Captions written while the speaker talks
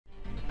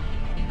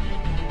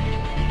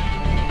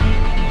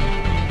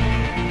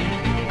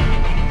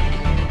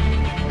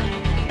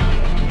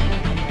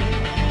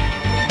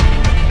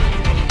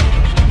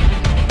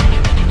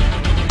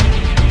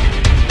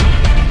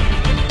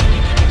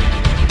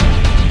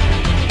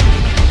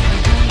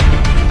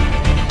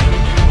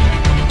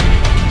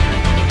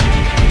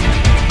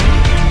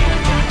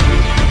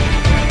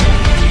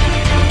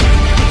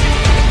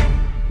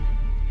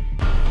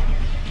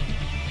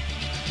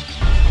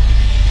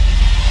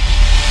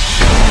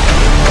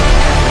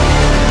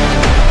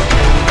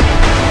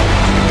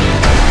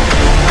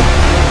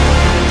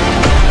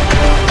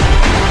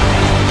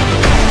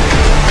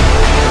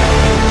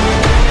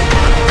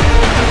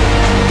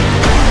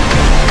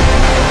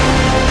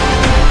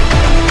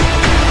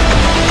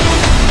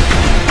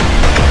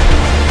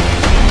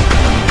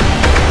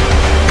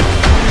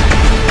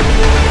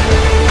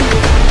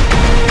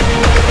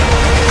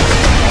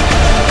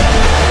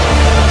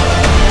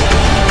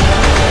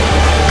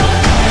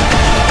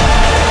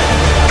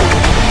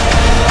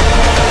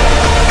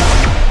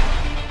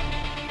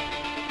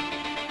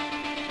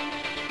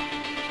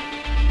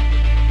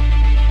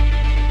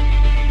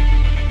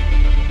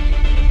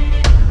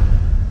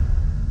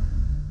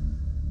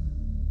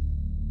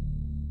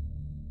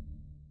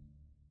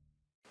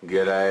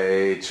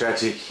G'day,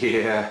 Tragic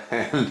here,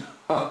 and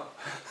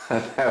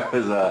that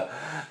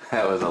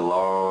was a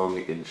long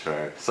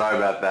intro. Sorry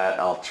about that.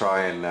 I'll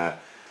try and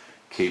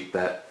keep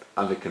that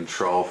under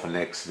control for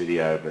next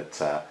video, but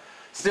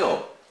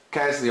still,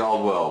 Chaos in the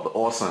Old World,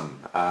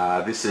 awesome.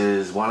 This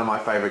is one of my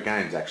favorite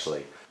games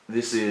actually.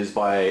 This is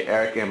by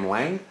Eric M.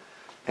 Lang,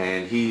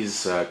 and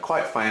he's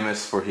quite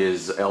famous for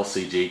his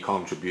LCG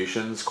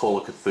contributions. Call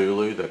of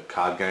Cthulhu, the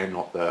card game,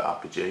 not the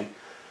RPG.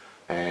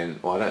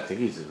 And, well, I don't think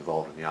he's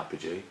involved in the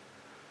RPG.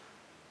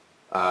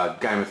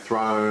 Game of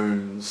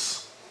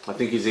Thrones. I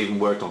think he's even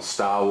worked on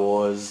Star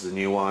Wars, the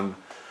new one.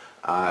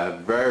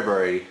 Very,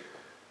 very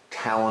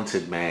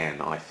talented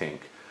man, I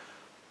think.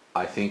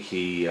 I think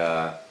he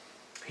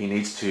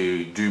needs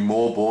to do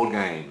more board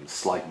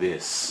games like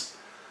this,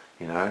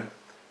 you know,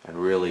 and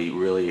really,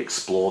 really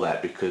explore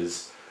that,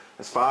 because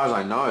as far as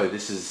I know,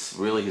 this is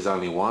really his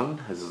only one,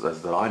 as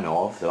that I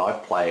know of, that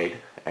I've played,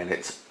 and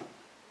it's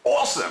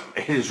awesome.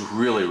 It is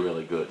really,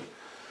 really good.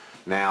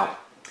 Now,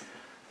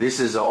 this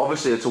is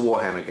obviously it's a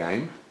Warhammer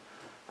game,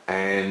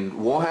 and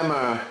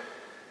Warhammer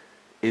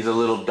is a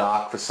little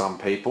dark for some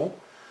people,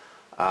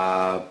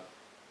 but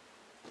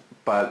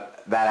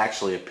that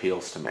actually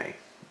appeals to me,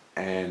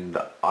 and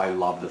I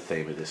love the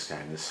theme of this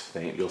game. This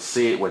theme, you'll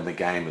see it when the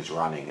game is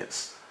running.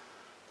 It's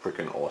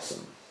freaking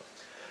awesome.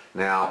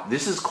 Now,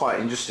 this is quite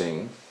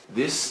interesting.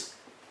 This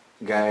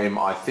game,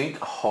 I think,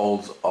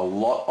 holds a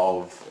lot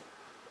of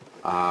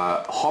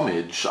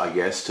homage, I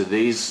guess, to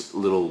these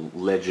little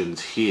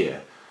legends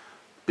here,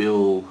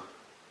 Bill,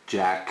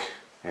 Jack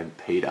and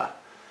Peter,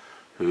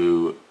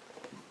 who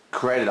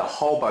created a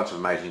whole bunch of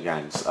amazing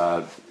games.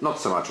 Not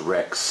so much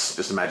Rex,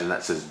 just imagine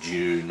that says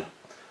Dune.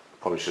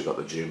 Probably should have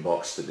got the Dune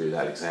box to do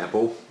that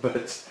example,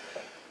 but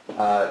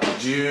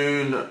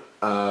Dune,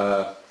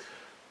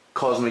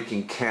 Cosmic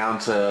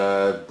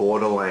Encounter,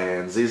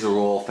 Borderlands, these are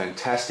all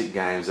fantastic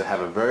games that have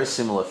a very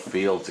similar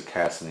feel to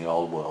Chaos in the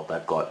Old World.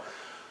 They've got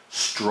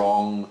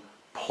strong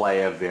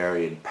player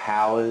varied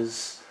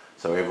powers,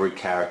 so every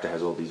character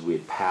has all these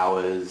weird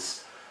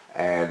powers,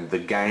 and the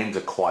games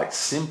are quite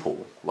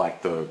simple.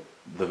 Like the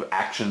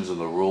actions and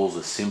the rules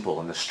are simple,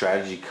 and the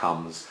strategy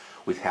comes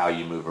with how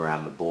you move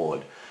around the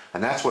board.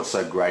 And that's what's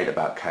so great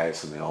about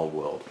Chaos in the Old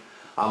World.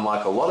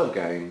 Unlike a lot of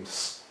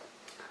games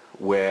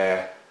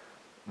where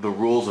the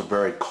rules are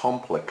very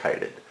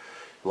complicated.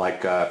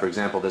 Like for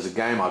example, there's a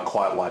game I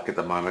quite like at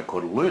the moment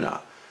called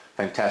Luna.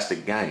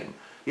 Fantastic game.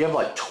 You have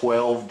like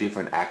 12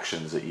 different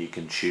actions that you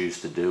can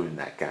choose to do in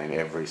that game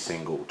every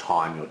single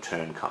time your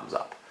turn comes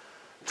up.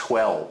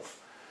 12,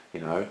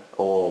 you know,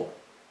 or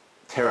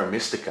Terra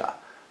Mystica.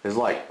 There's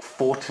like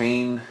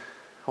 14,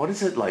 what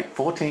is it, like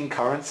 14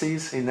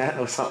 currencies in that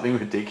or something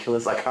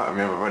ridiculous? I can't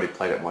remember, I've already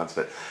played it once,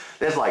 but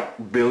there's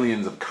like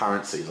billions of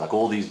currencies, like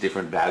all these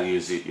different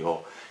values that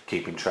you're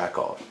keeping track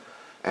of.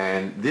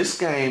 And this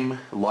game,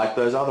 like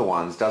those other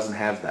ones, doesn't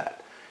have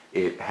that.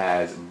 It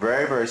has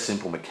very, very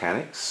simple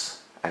mechanics.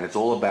 And it's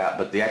all about,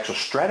 but the actual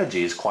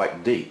strategy is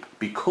quite deep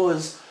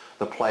because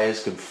the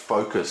players can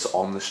focus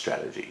on the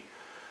strategy.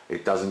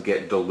 It doesn't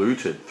get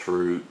diluted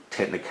through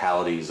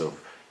technicalities of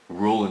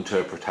rule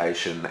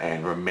interpretation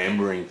and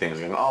remembering things,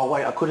 going, oh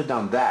wait, I could have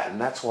done that,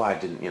 and that's why I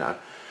didn't, you know.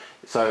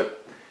 So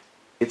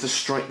it's a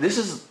strength. This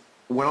is,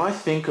 when I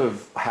think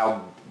of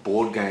how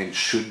board games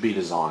should be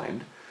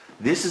designed,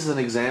 this is an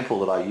example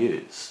that I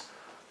use.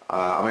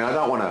 I mean, I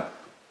don't want to,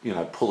 you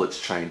know, pull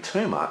its chain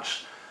too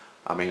much.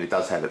 I mean, it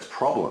does have its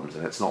problems,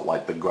 and it's not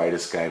like the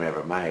greatest game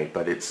ever made,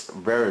 but it's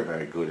very,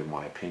 very good in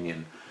my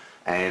opinion.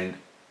 And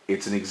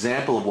it's an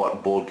example of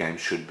what board games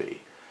should be.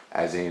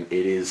 As in,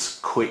 it is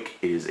quick,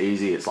 it is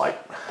easy, it's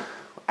like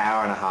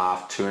hour and a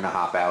half,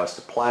 2.5 hours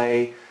to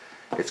play.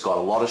 It's got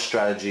a lot of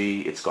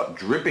strategy, it's got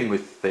dripping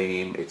with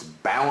theme, it's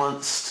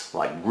balanced,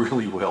 like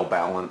really well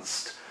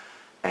balanced,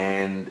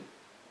 and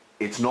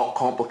it's not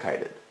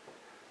complicated.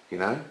 You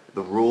know,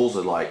 the rules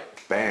are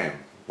like, bam,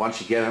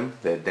 once you get them,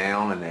 they're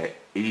down and they're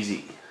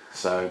easy.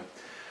 So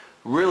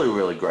really,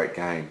 really great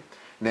game.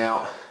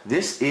 Now,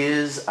 this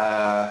is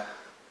a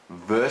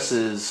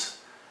versus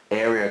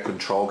area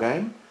control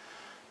game,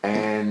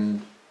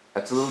 and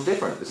it's a little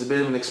different. It's a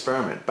bit of an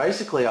experiment.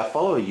 Basically, I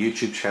follow a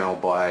YouTube channel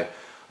by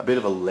a bit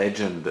of a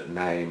legend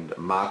named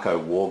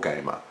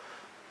Macrowargamer.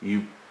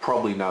 You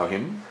probably know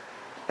him,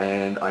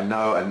 and I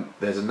know, and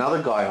there's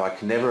another guy who I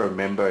can never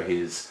remember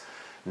his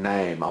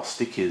name. I'll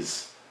stick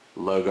his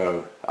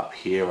logo up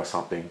here or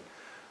something,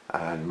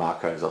 and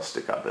Marco's I'll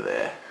stick over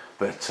there.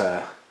 But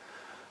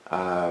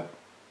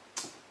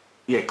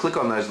yeah, click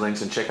on those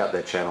links and check out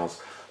their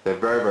channels. They're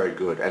very, very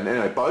good. And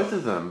anyway, both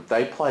of them,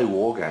 they play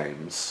war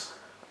games.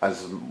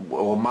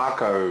 Well,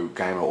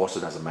 Macrowargamer also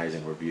does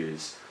amazing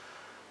reviews.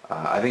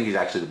 I think he's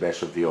actually the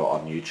best reviewer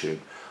on YouTube.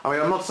 I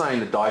mean, I'm not saying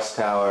the Dice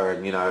Tower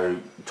and, you know,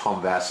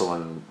 Tom Vassell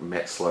and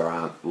Metzler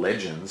aren't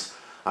legends.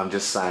 I'm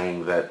just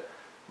saying that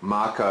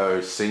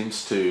Marco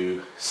seems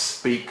to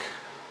speak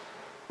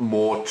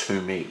more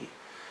to me.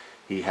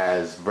 He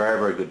has very,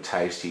 very good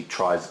taste. He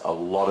tries a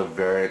lot of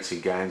variants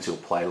in games. He'll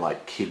play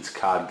like kids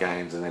card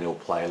games, and then he'll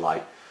play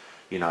like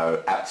you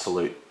know,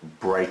 absolute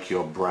break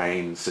your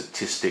brain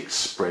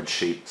statistics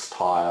spreadsheet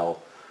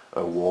style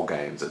war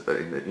games at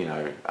the, you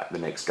know, the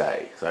next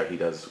day. So he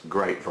does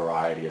great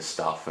variety of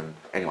stuff. And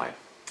anyway,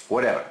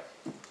 whatever.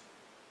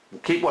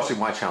 Keep watching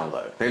my channel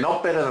though. They're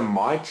not better than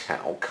my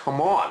channel.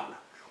 Come on.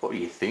 What were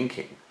you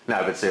thinking?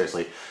 No, but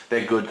seriously,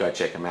 they're good. Go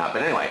check them out.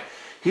 But anyway,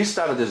 he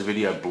started this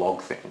video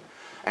blog thing.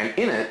 And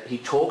in it, he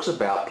talks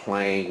about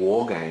playing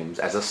war games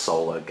as a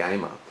solo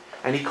gamer.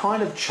 And he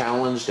kind of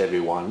challenged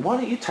everyone, why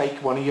don't you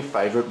take one of your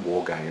favourite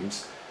war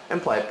games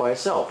and play it by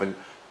yourself and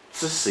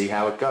just see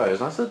how it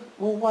goes. And I said,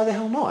 well, why the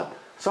hell not?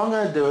 So I'm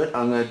going to do it.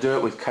 I'm going to do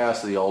it with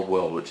Chaos of the Old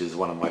World, which is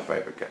one of my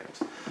favourite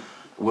games.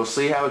 We'll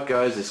see how it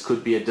goes. This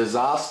could be a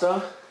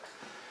disaster.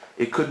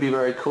 It could be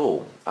very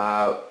cool.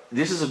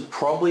 This is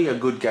probably a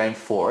good game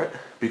for it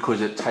because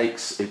it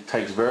takes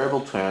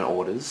variable turn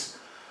orders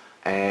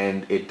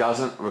and it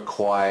doesn't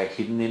require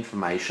hidden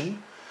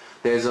information.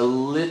 There's a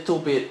little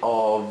bit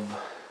of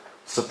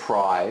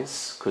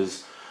surprise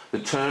because the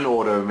turn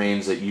order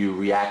means that you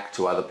react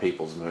to other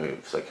people's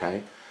moves,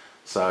 okay?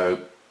 So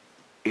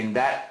in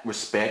that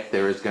respect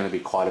there is going to be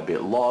quite a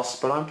bit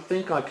lost, but I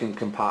think I can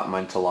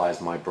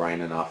compartmentalize my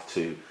brain enough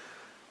to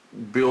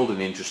build an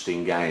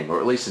interesting game, or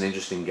at least an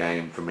interesting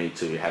game for me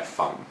to have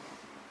fun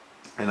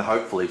and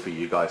hopefully for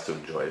you guys to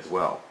enjoy as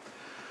well.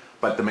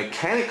 But the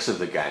mechanics of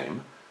the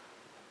game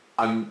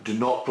do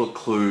not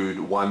preclude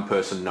one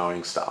person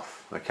knowing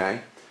stuff,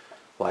 okay?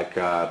 Like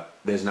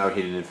there's no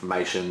hidden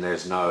information,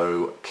 there's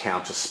no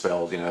counter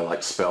spells, you know,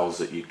 like spells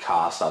that you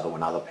cast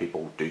when other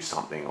people do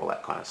something, all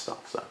that kind of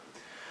stuff. So,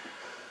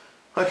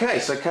 okay,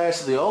 so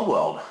Chaos of the Old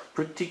World,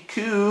 pretty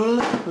cool.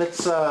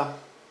 Let's.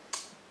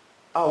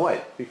 Oh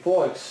wait,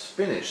 before I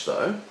finish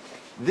though,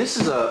 this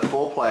is a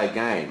 4-player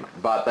game,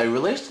 but they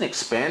released an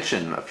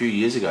expansion a few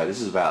years ago. This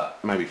is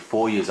about maybe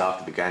 4 years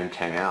after the game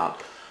came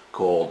out,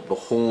 called the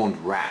Horned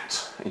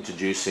Rat,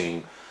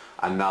 introducing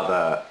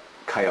another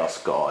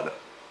Chaos God.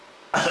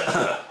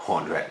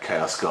 Horned Rat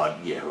Chaos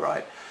God, yeah,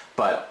 right.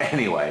 But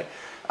anyway,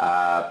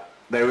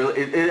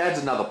 it adds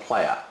another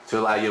player to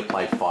allow you to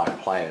play 5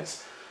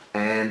 players.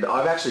 And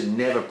I've actually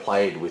never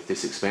played with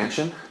this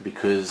expansion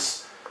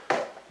because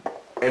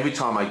every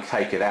time I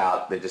take it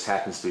out, there just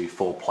happens to be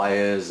 4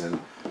 players, and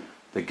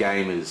the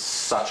game is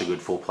such a good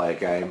 4-player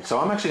game. So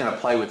I'm actually going to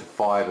play with the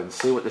 5 and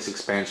see what this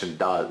expansion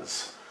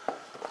does.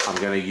 I'm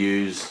going to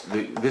use,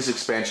 this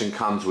expansion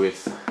comes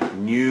with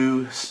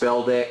new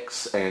spell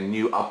decks and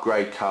new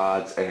upgrade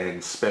cards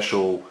and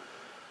special,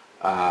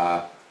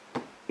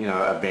 you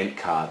know, event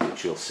cards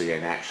that you'll see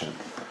in action.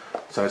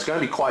 So it's going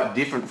to be quite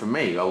different for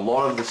me. A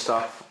lot of the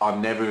stuff I've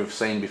never have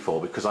seen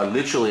before because I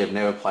literally have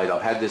never played.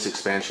 I've had this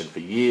expansion for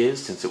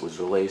years since it was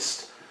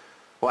released.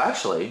 Well,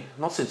 actually,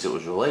 not since it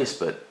was released,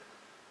 but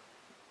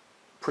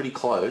pretty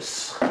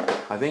close.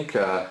 I think,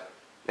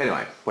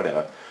 anyway,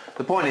 whatever.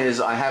 The point is,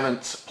 I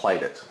haven't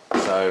played it,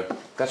 so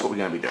that's what we're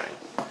going to be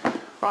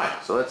doing. Right,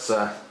 so let's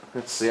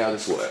see how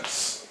this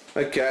works.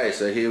 Okay,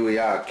 so here we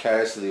are,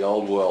 Chaos of the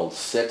Old World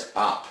set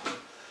up.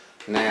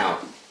 Now,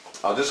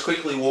 I'll just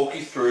quickly walk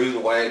you through the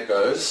way it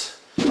goes,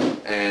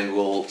 and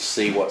we'll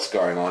see what's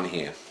going on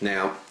here.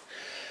 Now,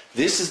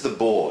 this is the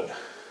board.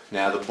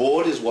 Now, the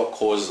board is what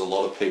causes a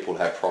lot of people to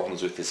have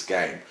problems with this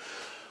game.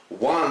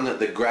 One,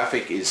 the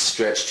graphic is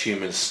stretched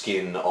human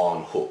skin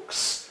on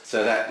hooks.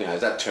 So that, you know,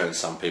 that turns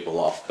some people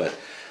off, but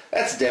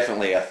that's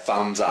definitely a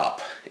thumbs up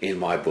in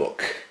my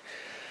book.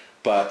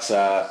 But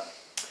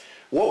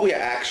what we're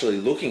actually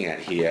looking at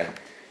here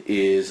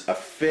is a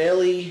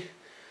fairly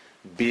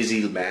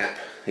busy map.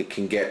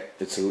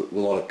 It's a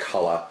lot of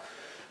colour,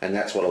 and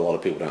that's what a lot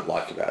of people don't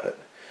like about it.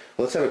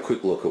 Well, let's have a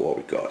quick look at what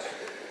we've got.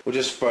 We'll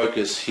just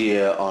focus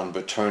here on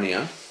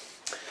Bretonnia.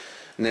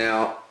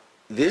 Now,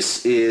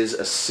 this is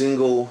a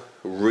single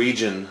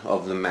region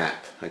of the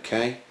map,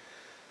 okay?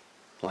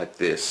 Like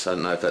this. I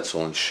don't know if that's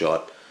all in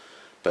shot,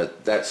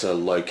 but that's a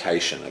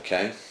location,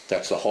 okay?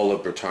 That's the whole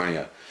of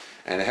Bretonnia.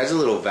 And it has a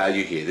little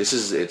value here. This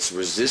is its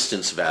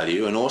resistance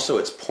value and also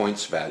its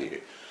points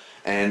value.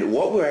 And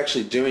what we're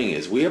actually doing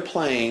is we are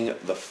playing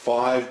the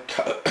 5,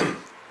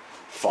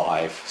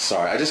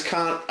 sorry,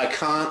 I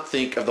can't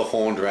think of the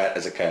Horned Rat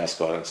as a Chaos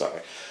God, I'm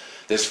sorry.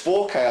 There's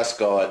 4 Chaos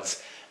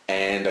Gods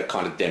and a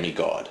kind of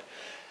demigod.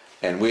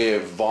 And we're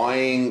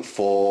vying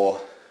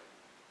for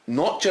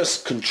not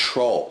just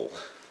control,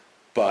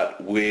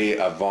 but we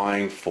are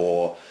vying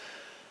for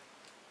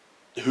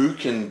who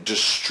can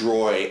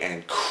destroy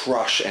and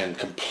crush and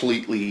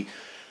completely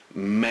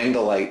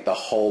manglate the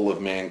whole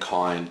of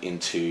mankind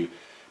into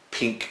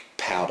pink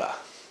powder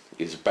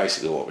is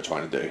basically what we're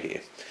trying to do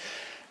here.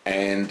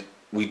 And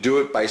we do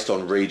it based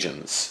on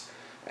regions,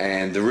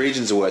 and the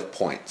regions are worth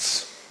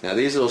points. Now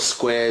these little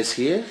squares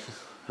here,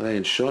 are they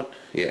in shot?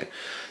 Yeah.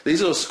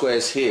 These little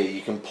squares here,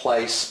 you can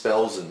place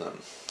spells in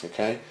them,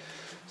 okay?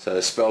 So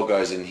the spell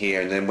goes in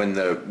here, and then when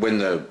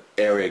the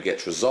area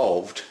gets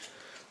resolved,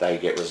 they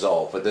get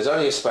resolved. But there's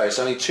only a space,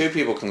 only 2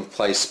 people can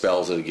place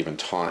spells at a given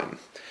time.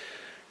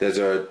 There's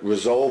a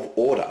resolve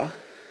order,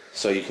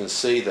 so you can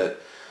see that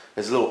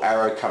there's a little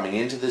arrow coming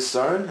into this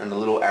zone and a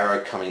little arrow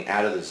coming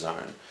out of the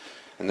zone.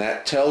 And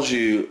that tells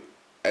you,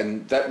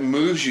 and that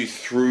moves you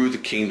through the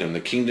kingdom. The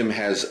kingdom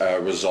has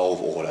a resolve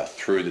order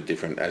through the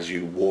different, as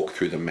you walk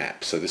through the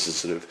map. So this is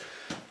sort of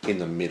in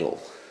the middle.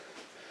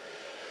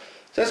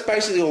 So that's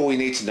basically all we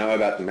need to know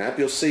about the map.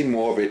 You'll see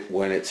more of it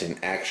when it's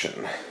in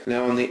action.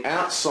 Now on the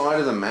outside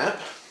of the map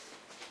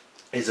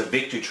is a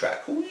victory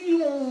track.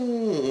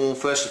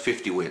 First to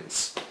 50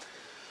 wins.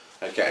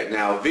 Okay,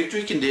 now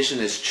victory condition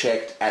is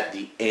checked at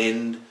the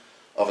end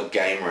of a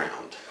game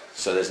round.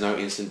 So there's no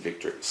instant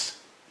victories.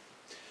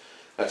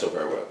 That's all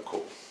very well and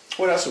cool.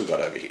 What else have we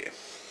got over here?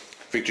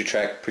 Victory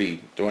track,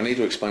 do I need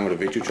to explain what a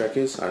victory track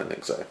is? I don't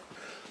think so.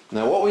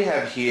 Now what we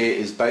have here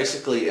is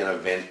basically an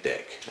event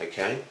deck,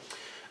 okay?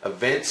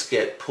 Events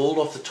get pulled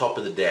off the top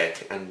of the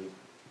deck and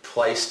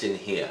placed in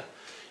here.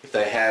 If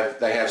they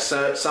have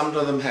some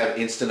of them have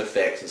instant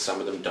effects and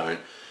some of them don't,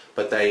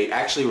 but they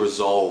actually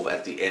resolve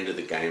at the end of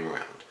the game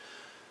round.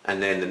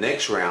 And then the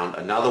next round,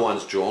 another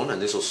one's drawn,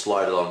 and this will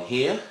slide along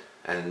here,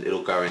 and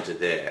it'll go into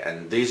there.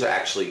 And these are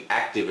actually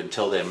active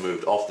until they're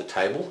moved off the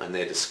table and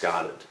they're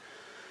discarded.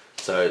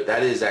 So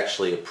that is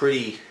actually a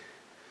pretty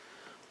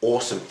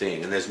awesome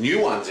thing. And there's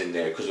new ones in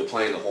there because we're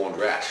playing the Horned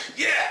Rat.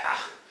 Yeah!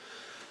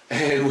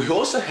 And we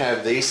also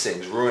have these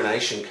things,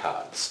 ruination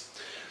cards.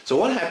 So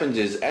what happens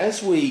is,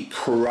 as we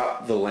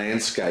corrupt the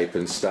landscape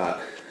and start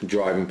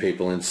driving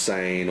people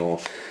insane or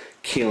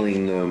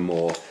killing them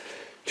or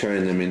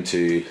turning them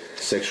into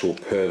sexual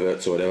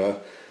perverts or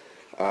whatever,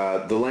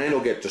 the land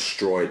will get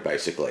destroyed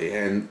basically,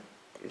 and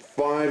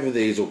 5 of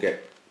these will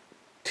get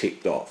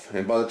ticked off.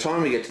 And by the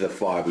time we get to the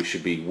 5, we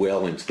should be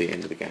well into the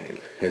end of the game,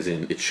 as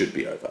in it should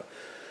be over.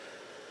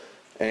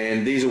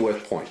 And these are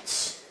worth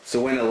points.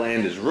 So when a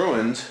land is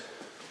ruined,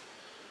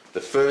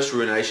 the first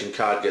ruination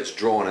card gets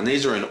drawn, and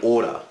these are in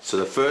order. So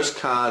the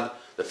first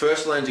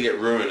land to get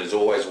ruined is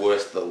always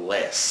worth the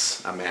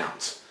less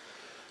amount.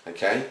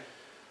 Okay?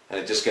 And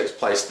it just gets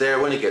placed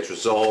there. When it gets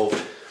resolved,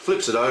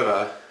 flips it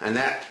over, and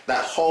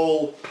that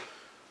whole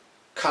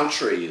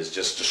country is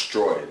just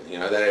destroyed. You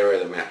know, that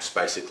area of the map's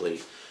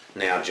basically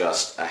now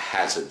just a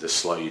hazard to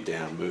slow you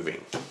down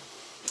moving.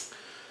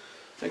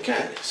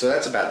 Okay, so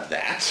that's about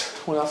that.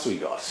 What else have we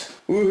got?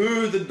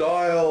 Woohoo, the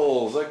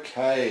dials!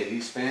 Okay,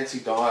 these fancy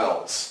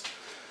dials.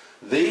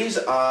 These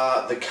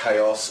are the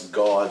Chaos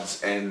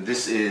Gods, and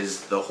this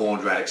is the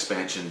Horned Rat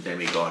expansion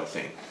demigod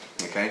thing.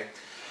 Okay?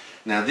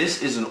 Now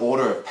this is an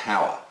order of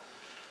power.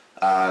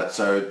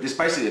 So this is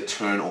basically a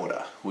turn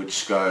order,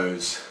 which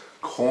goes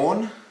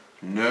Khorne,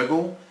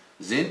 Nurgle,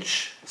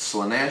 Tzeentch,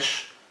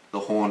 Slaanesh, the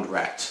Horned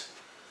Rat.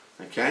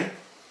 Okay?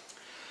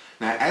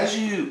 Now as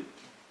you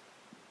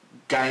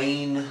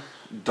gain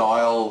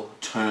dial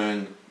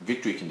turn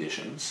victory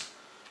conditions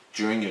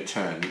during your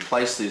turn, you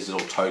place these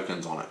little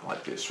tokens on it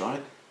like this,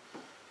 right?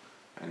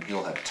 And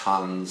he'll have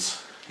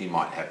tons. He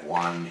might have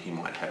 1, he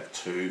might have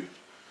 2,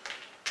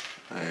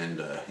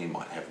 and he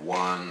might have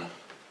 1,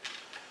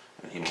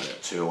 and he might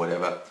have 2 or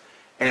whatever.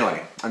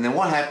 Anyway, and then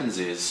what happens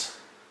is,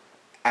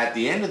 at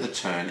the end of the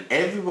turn,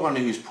 everyone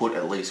who's put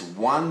at least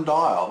one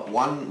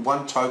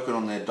token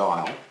on their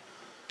dial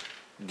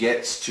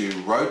gets to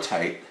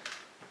rotate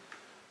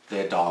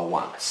their dial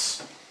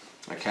once.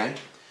 Okay?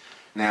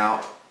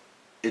 Now,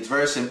 it's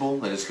very simple.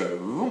 They just go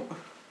whoop,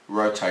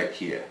 rotate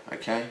here.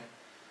 Okay?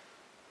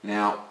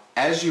 Now,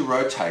 as you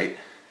rotate,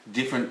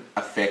 different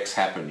effects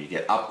happen. You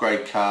get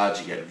upgrade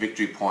cards, you get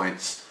victory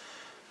points.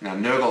 Now,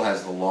 Nurgle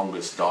has the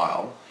longest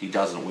dial. He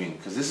doesn't win,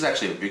 because this is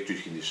actually a victory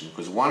condition,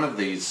 because one of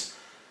these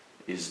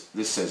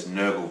this says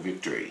Nurgle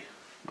victory.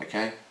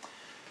 Okay?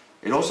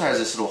 It also has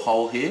this little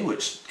hole here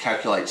which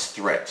calculates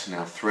threat.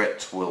 Now,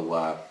 threat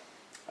will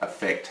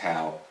affect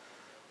how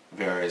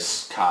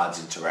various cards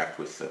interact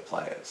with the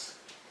players.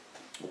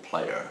 Or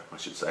player, I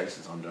should say,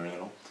 since I'm doing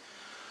it all.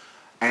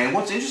 And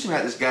what's interesting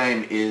about this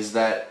game is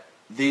that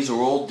these are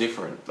all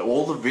different.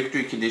 All the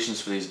victory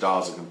conditions for these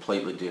dials are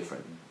completely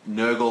different.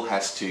 Nurgle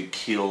has to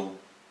kill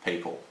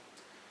people.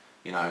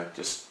 You know,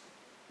 just,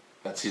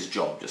 that's his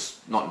job.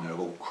 Just, not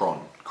Nurgle,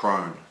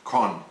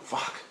 Khorne,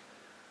 fuck.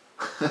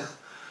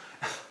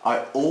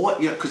 I always,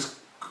 you know, because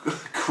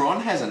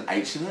Khorne has an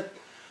H in it,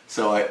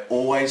 so I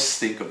always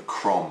think of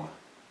Crom,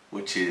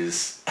 which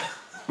is,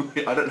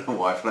 I don't know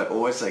why, but I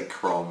always say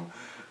Crom,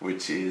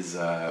 which is,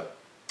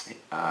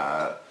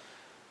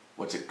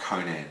 what's it,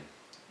 Conan,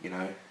 you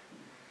know?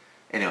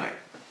 Anyway,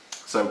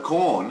 so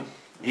Khorne,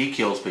 he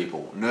kills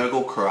people.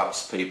 Nurgle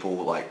corrupts people,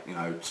 like, you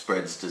know,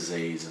 spreads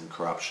disease and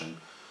corruption.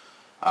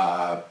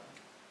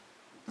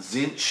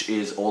 Tzeentch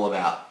is all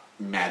about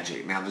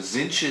magic. Now, the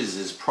Tzeentches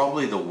is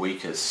probably the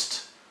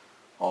weakest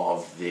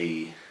of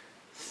the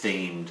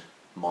themed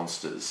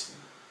monsters.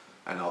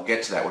 And I'll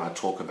get to that when I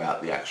talk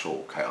about the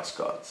actual Chaos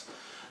Gods.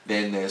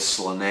 Then there's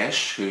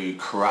Slaanesh, who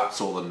corrupts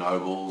all the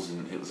nobles,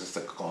 and it was just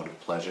a god of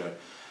pleasure.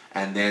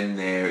 And then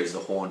there is the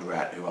Horned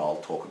Rat, who I'll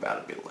talk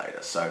about a bit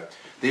later. So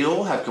they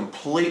all have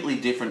completely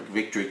different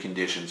victory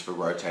conditions for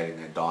rotating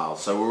their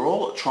dials. So we're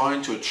all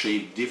trying to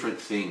achieve different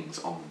things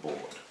on the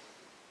board.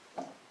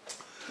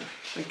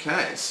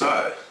 Okay,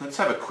 so let's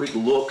have a quick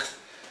look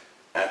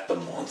at the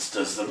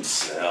monsters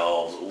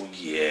themselves. Oh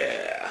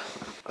yeah.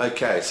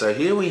 Okay, so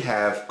here we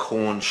have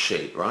Khorne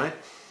sheep, right?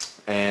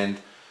 And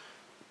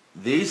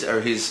these are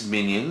his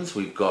minions.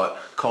 We've got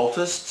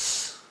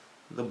cultists,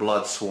 the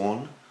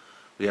Bloodsworn.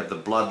 We have the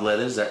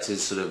Bloodletters, that's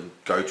his sort of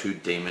go-to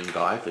demon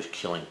guy for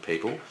killing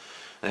people.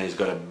 And he's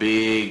got a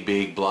big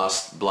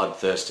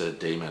bloodthirster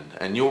demon.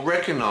 And you'll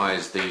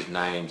recognize these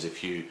names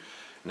if you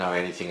know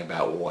anything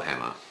about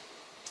Warhammer.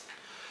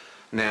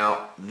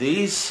 Now,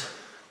 these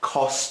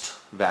cost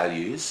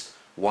values,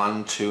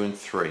 1, 2 and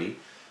 3,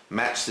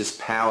 match this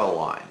power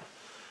line.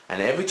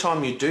 And every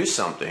time you do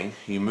something,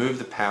 you move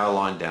the power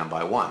line down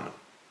by 1.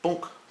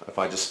 Boonk. If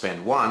I just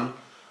spend 1,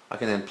 I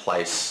can then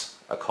place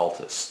a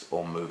cultist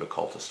or move a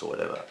cultist or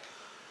whatever.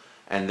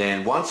 And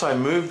then once I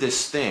move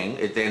this thing,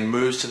 it then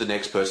moves to the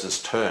next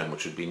person's turn,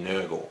 which would be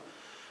Nurgle.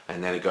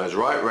 And then it goes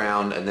right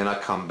round, and then I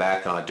come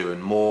back and I do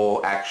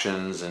more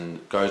actions, and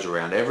it goes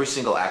around. Every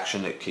single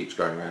action, it keeps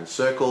going around in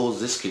circles.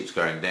 This keeps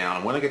going down.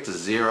 And when I get to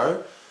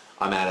 0,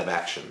 I'm out of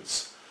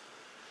actions.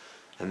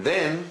 And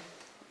then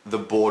the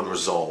board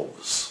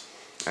resolves.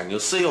 And you'll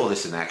see all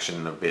this in action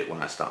in a bit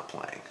when I start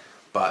playing.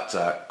 But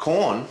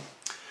Khorne,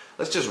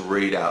 let's just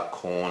read out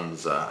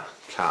Khorne's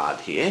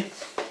card here.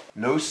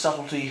 No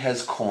subtlety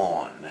has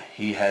Khorne.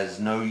 He has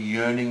no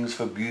yearnings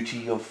for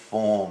beauty of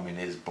form in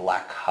his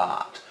black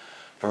heart.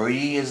 For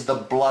he is the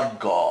blood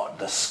god,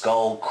 the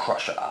skull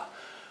crusher.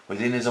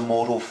 Within his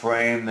immortal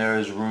frame there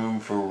is room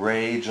for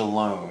rage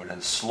alone,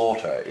 and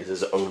slaughter is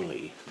his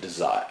only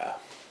desire.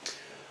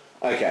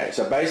 Okay,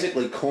 so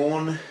basically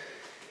Khorne,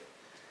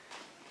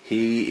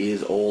 he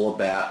is all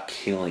about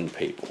killing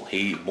people.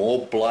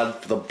 More blood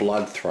for the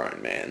blood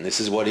throne, man. This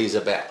is what he's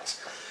about.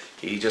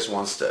 He just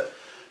wants to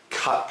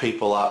cut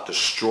people up,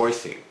 destroy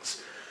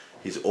things.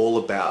 He's all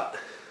about,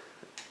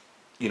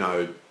 you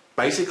know,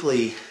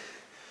 basically,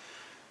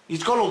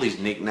 he's got all these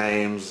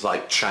nicknames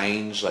like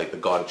Change, like the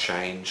god of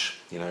change,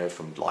 you know,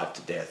 from life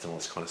to death and all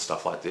this kind of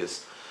stuff like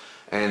this.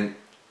 And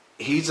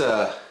he's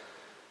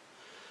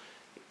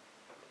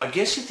I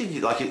guess you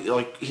think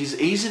like he's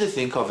easy to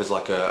think of as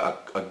like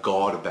a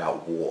god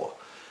about war,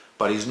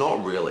 but he's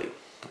not really.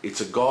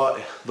 It's a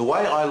god. The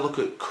way I look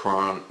at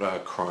Khorne, I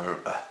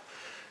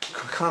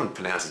can't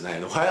pronounce his name.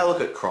 The way I look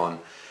at Khorne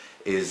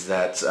is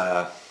that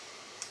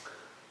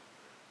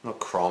not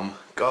Crom.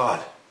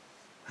 God.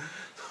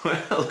 The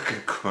way I look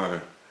at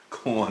Khorne.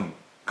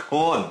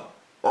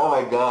 Oh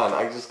my God!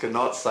 I just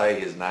cannot say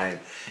his name.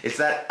 It's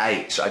that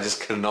H. I just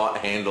cannot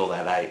handle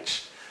that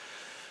H.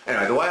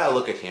 Anyway, the way I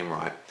look at him,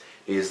 right,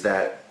 is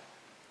that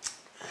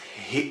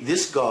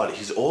this god,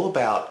 he's all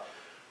about,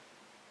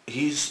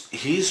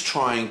 he's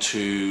trying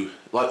to,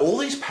 like, all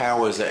these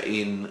powers are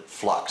in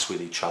flux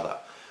with each other,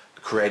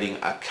 creating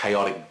a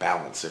chaotic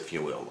balance, if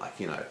you will, like,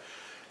 you know.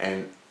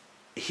 And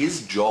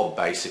his job,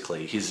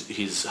 basically, his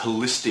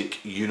holistic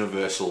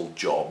universal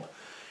job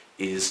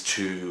is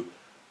to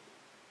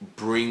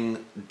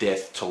bring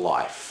death to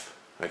life,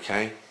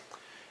 okay?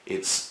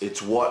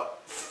 It's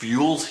what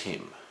fuels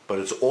him, but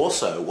it's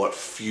also what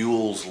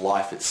fuels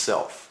life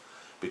itself,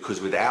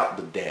 because without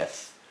the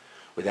death,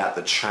 without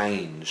the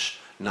change,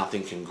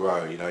 nothing can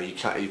grow. You know, you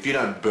can't, if you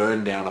don't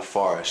burn down a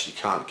forest, you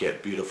can't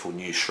get beautiful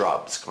new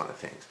shrubs, kind of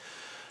things.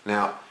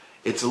 Now,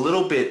 it's a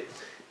little bit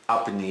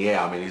up in the air.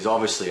 I mean, he's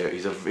obviously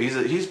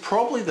he's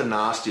probably the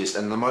nastiest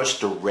and the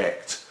most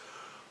direct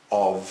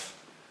of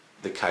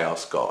the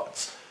Chaos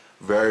Gods.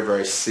 Very,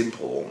 very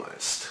simple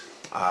almost.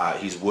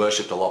 He's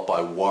worshipped a lot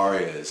by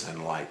warriors,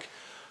 and like,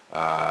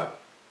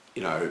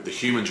 you know, the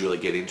humans really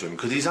get into him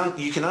because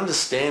you can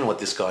understand what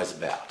this guy's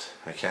about,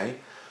 okay?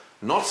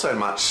 Not so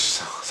much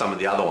some of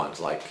the other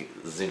ones like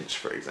Tzeentch,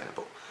 for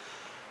example.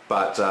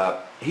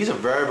 But he's a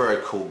very,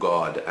 very cool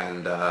god,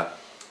 and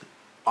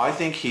I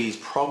think he's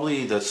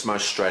probably the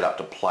most straight up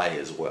to play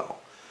as well.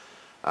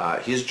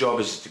 His job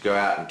is to go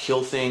out and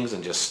kill things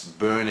and just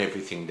burn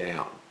everything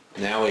down.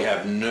 Now we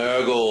have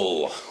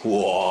Nurgle.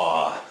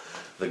 Whoa,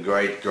 the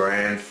great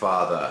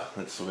grandfather.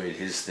 Let's read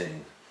his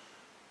thing.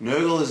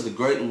 Nurgle is the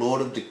great lord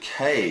of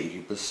decay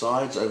who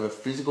presides over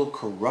physical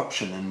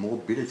corruption and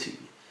morbidity.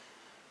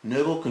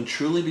 Nurgle can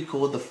truly be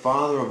called the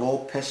father of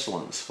all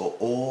pestilence,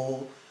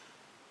 for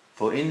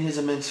in his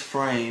immense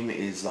frame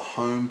is the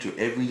home to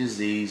every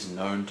disease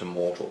known to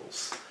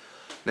mortals.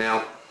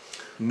 Now,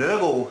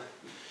 Nurgle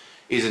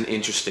is an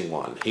interesting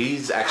one.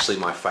 He's actually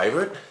my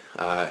favourite.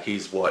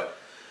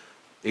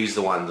 He's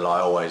the one that I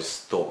always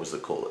thought was the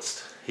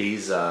coolest.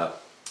 He's all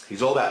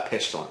about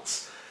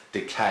pestilence,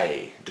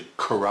 decay,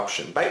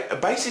 corruption.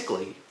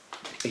 Basically,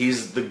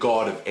 he's the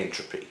god of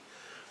entropy,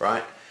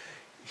 right?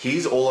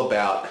 He's all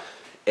about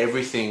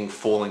everything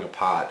falling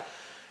apart.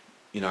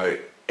 You know,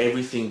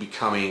 everything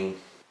becoming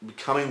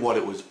what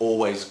it was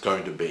always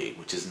going to be,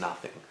 which is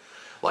nothing.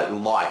 Like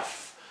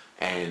life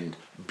and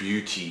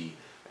beauty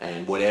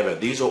and whatever.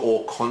 These are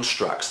all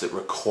constructs that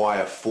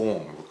require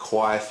form,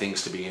 require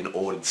things to be in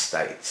ordered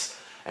states.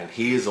 And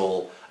he is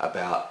all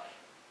about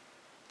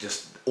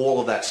just all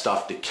of that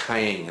stuff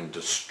decaying and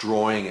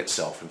destroying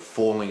itself and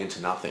falling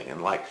into nothing.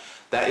 And like,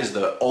 that is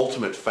the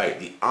ultimate fate,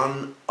 the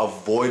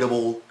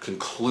unavoidable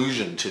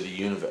conclusion to the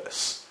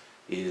universe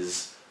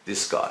is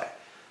this guy.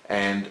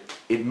 And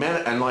it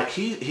meant, and like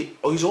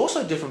he's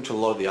also different to a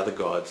lot of the other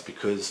gods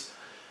because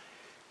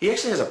he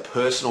actually has a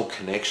personal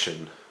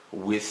connection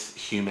with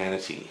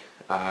humanity.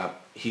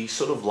 He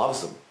sort of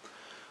loves them.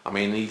 I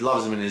mean, he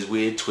loves them in his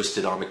weird,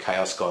 twisted, I'm a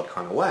chaos god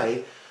kind of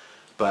way.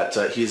 But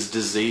his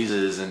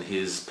diseases and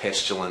his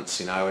pestilence,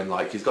 you know, and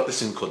like he's got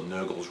this thing called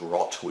Nurgle's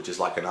rot, which is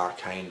like an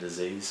arcane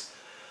disease.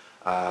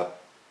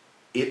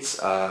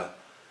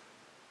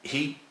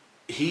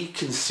 He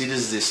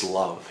considers this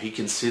love. He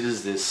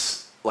considers this,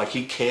 like,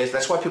 he cares.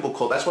 That's why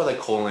they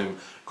call him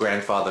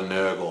Grandfather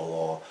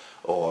Nurgle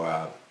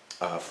or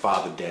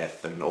Father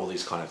Death and all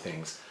these kind of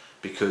things,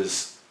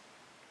 because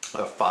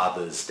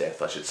Father's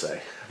Death, I should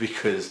say,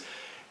 because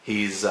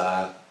he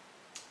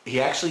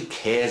actually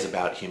cares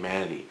about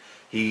humanity.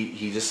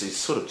 He's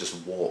sort of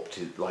just warped.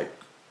 Like,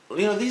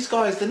 you know, these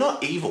guys, they're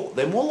not evil.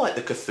 They're more like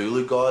the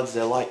Cthulhu gods.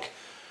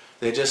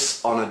 They're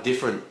just on a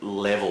different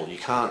level. You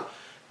can't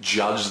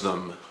judge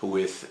them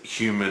with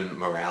human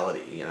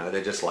morality. You know,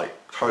 they're just like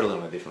totally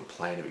on a different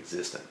plane of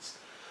existence.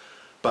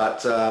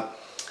 But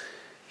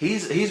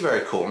he's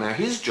very cool. Now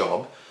his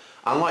job,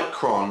 unlike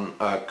Khorne,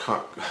 I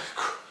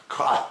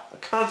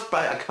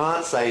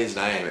can't say his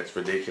name. It's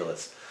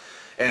ridiculous.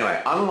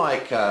 Anyway,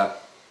 unlike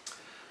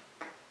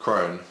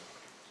Khorne,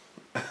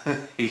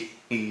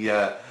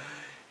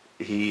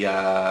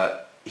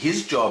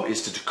 his job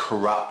is to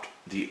corrupt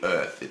the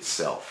earth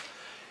itself.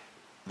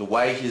 The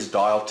way his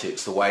dial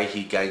ticks, the way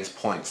he gains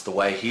points, the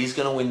way he's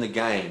going to win the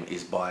game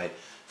is by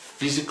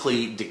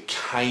physically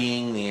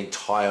decaying the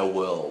entire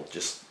world.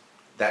 Just,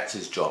 that's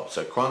his job.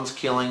 So Khorne's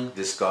killing,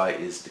 this guy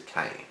is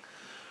decaying,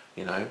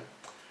 you know.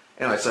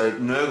 Anyway, so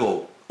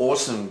Nurgle,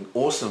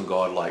 awesome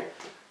god. Like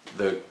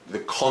the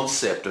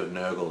concept of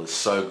Nurgle is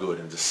so good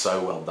and just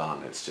so well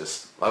done. It's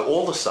just like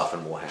all the stuff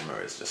in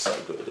Warhammer is just so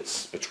good.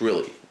 It's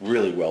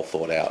really well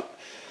thought out.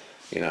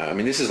 You know, I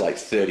mean, this is like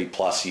 30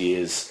 plus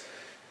years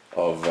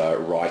of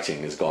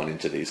writing has gone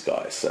into these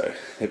guys, so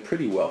they're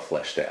pretty well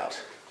fleshed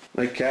out.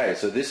 Okay,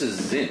 so this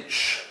is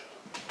Tzeentch.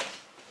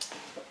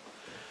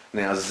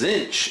 Now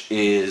Tzeentch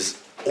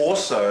is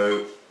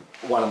also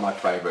one of my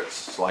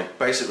favorites. Like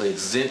basically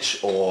it's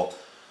Tzeentch or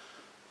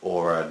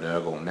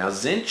Nurgle. Now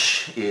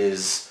Tzeentch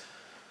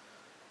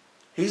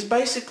he's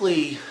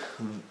basically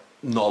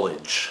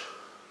knowledge.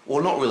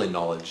 Well, not really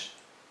knowledge.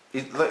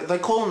 They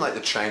call him like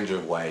the changer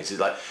of ways.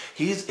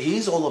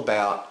 He's all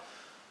about,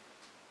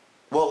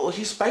 well,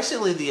 he's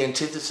basically the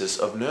antithesis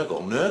of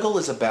Nurgle. Nurgle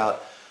is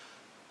about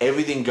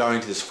everything going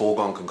to this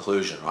foregone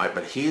conclusion, right?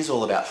 But he's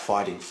all about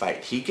fighting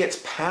fate. He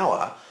gets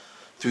power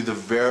through the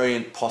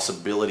variant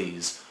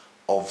possibilities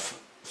of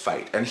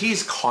fate. And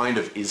he's kind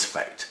of is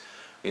fate,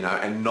 you know,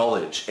 and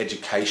knowledge,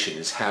 education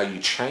is how you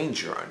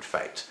change your own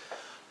fate.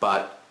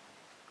 But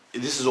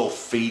this is all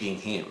feeding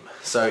him.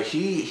 So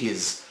he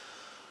is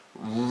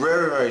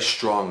very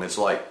strong. It's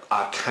like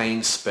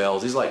arcane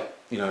spells. He's like,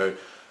 you know,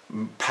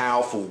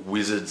 powerful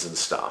wizards and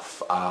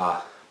stuff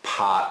are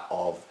part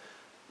of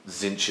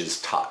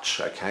Tzeentch's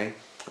touch, okay?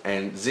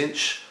 And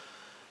Tzeentch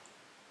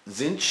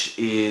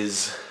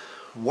is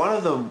one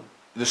of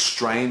the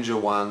stranger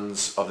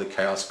ones of the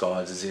Chaos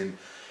Gods, as in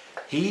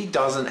he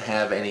doesn't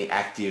have any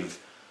active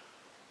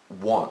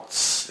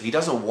wants. He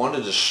doesn't want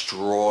to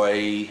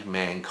destroy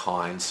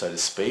mankind, so to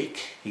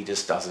speak. He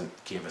just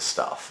doesn't give a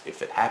stuff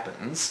if it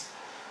happens.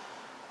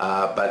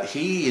 But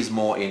he is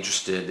more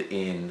interested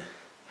in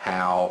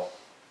how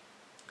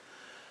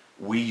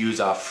we use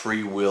our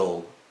free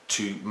will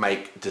to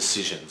make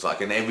decisions.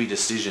 Like, and every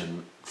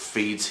decision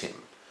feeds him.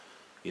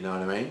 You know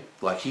what I mean?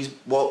 Like I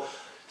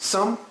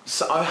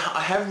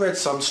have read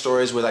some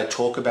stories where they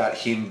talk about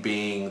him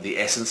being the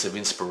essence of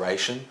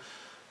inspiration.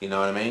 You know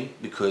what I mean?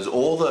 Because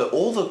all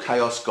the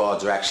Chaos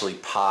Gods are actually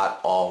part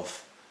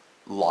of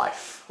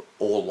life,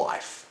 all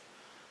life.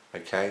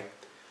 Okay?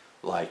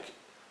 Like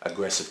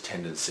aggressive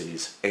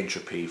tendencies,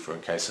 entropy for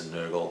in case of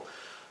Nurgle.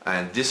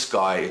 And this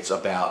guy, it's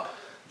about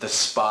the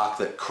spark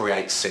that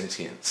creates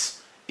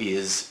sentience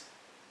is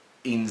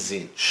in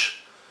Tzeentch.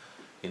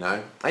 You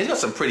know? And he's got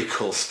some pretty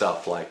cool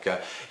stuff. Like,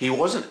 he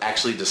wasn't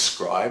actually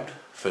described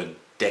for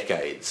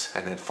decades,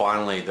 and then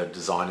finally the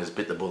designers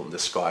bit the bullet and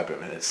described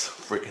him, and it's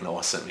freaking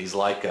awesome. He's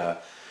like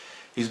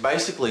he's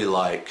basically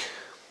like,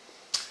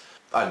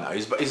 I don't know,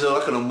 he's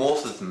like an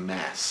amorphous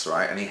mass,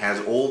 right? And he has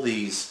all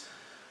these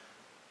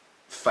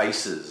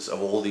faces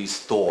of all these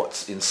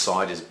thoughts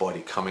inside his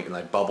body coming, and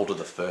they bubble to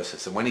the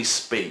surface, and when he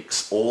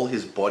speaks, all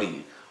his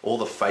body, all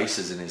the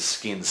faces in his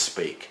skin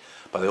speak,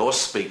 but they all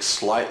speak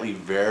slightly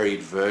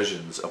varied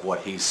versions of what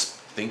he's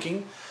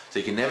thinking, so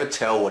you can never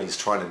tell what he's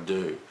trying to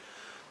do.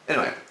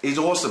 Anyway, he's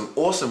awesome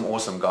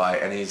guy,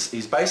 and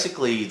he's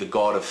basically the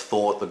god of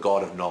thought, the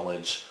god of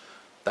knowledge,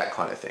 that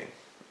kind of thing.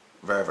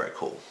 Very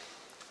cool.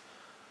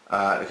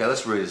 Okay,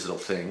 let's read this little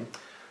thing.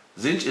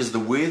 Tzeentch is the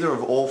weather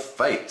of all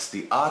fates,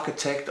 the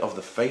architect of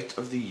the fate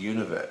of the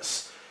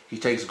universe. He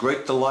takes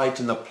great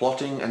delight in the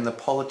plotting and the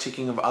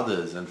politicking of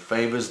others, and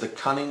favours the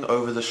cunning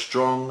over the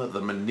strong,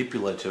 the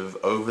manipulative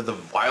over the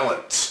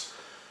violent.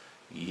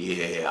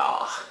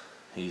 Yeah,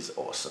 he's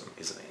awesome,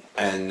 isn't he?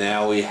 And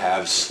now we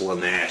have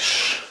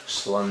Slaanesh.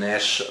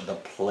 Slaanesh, the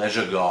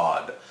pleasure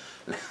god.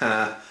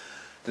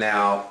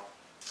 Now,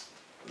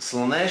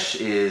 Slaanesh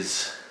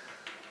is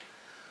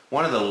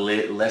one of the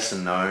lesser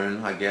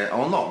known, I guess,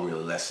 well, not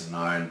really lesser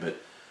known, but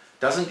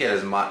doesn't get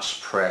as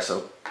much press.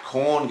 So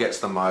Khorne gets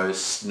the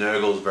most,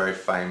 Nurgle's very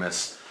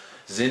famous,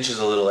 Tzeentch is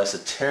a little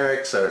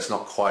esoteric, so it's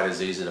not quite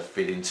as easy to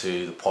fit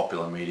into the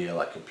popular media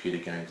like computer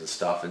games and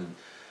stuff. And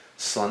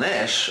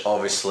Slaanesh,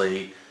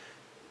 obviously,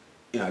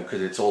 you know,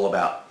 because it's all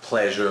about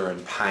pleasure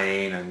and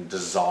pain and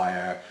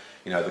desire,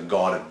 you know, the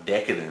god of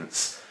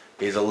decadence,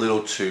 is a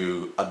little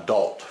too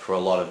adult for a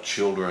lot of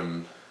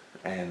children,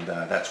 and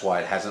that's why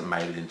it hasn't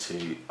made it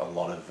into a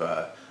lot of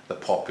the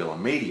popular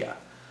media.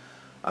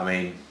 I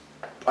mean,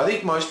 I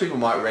think most people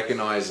might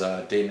recognise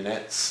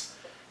demonettes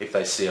if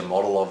they see a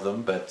model of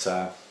them, but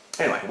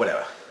anyway,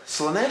 whatever.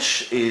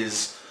 Slaanesh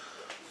is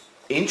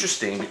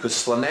interesting because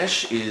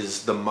Slaanesh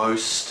is the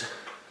most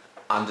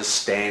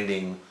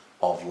understanding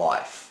of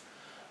life,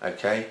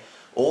 okay?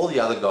 All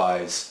the other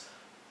guys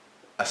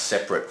are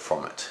separate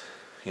from it.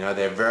 You know,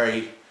 they're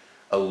very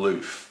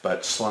aloof,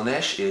 but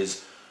Slaanesh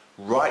is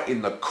right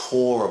in the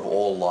core of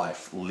all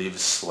life.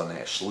 Lives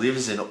Slaanesh,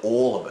 lives in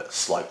all of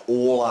us, like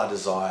all our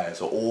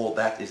desires, or all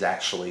that is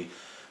actually,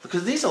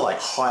 because these are like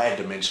higher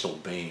dimensional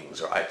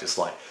beings, right? Just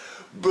like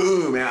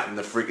boom out in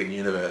the freaking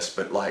universe,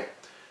 but like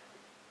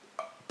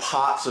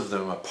parts of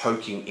them are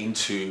poking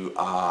into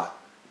our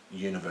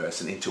universe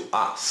and into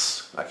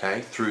us,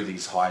 okay, through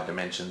these higher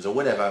dimensions or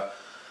whatever.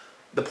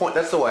 The point,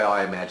 that's the way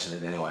I imagine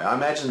it anyway. I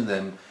imagine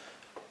them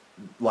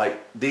like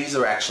these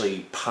are actually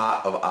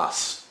part of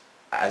us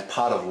as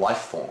part of life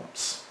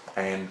forms,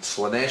 and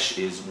Slaanesh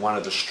is one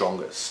of the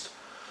strongest.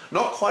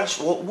 Not quite.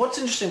 Well, what's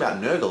interesting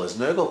about Nurgle is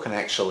Nurgle can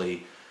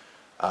actually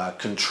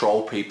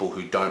control people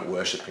who don't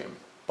worship him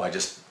by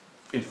just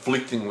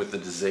inflicting with the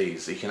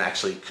disease. He can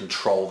actually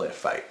control their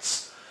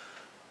fates.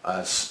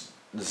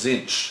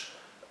 Tzeentch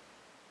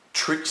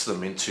tricks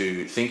them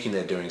into thinking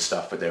they're doing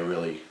stuff, but they're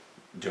really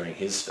doing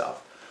his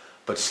stuff.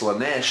 But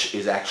Slaanesh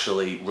is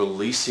actually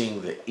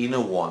releasing the inner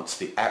wants,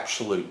 the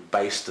absolute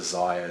base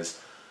desires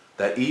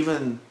that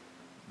even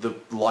the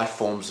life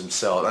forms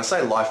themselves, and I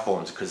say life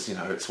forms because, you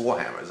know, it's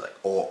Warhammer, it's like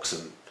orcs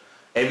and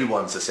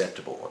everyone's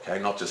susceptible, okay,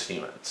 not just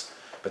humans.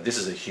 But this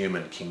is a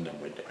human kingdom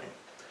we're doing.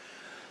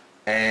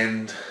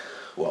 And,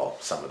 well,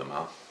 some of them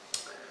are.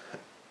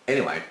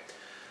 Anyway,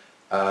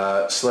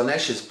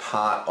 Slaanesh is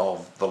part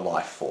of the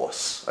life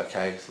force,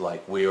 okay?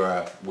 Like we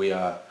are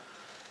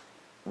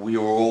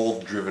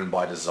all driven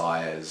by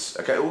desires.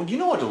 Okay, well, you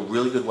know what a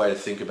really good way to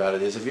think about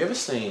it is? Have you ever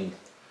seen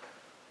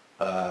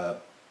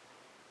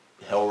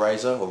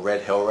Hellraiser, or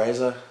read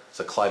Hellraiser? It's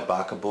a Clive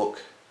Barker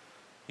book.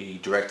 He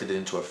directed it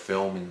into a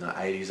film in the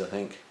 80s, I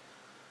think.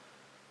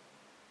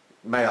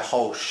 Made a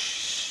whole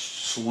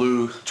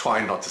slew,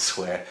 trying not to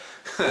swear,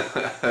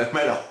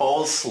 made a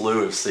whole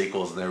slew of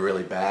sequels and they're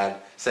really bad.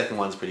 Second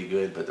one's pretty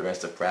good, but the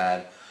rest are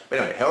bad. But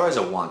anyway,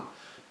 Hellraiser 1,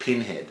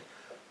 Pinhead,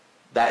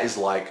 that is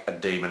like a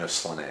demon of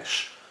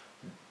Slaanesh.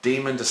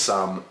 Demon to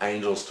some,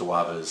 angels to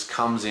others,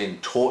 comes in,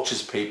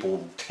 tortures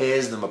people,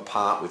 tears them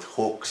apart with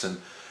hooks and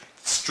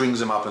strings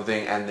them up and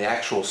thing, and the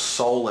actual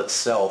soul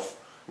itself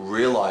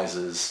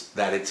realizes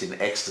that it's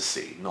in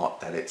ecstasy,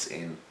 not that it's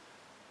in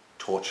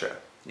torture.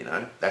 You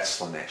know, that's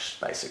Slaanesh,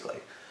 basically.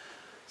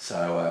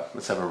 So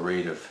let's have a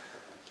read of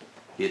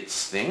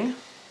its thing.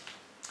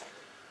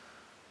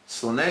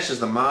 Slaanesh is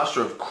the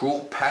master of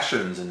cruel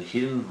passions and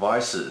hidden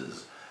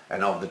vices,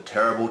 and of the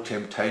terrible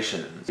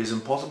temptations. It is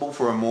impossible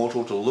for a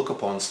mortal to look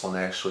upon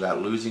Slaanesh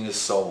without losing his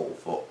soul,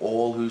 for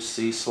all who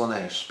see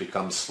Slaanesh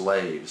become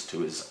slaves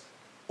to his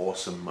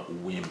awesome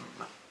whim.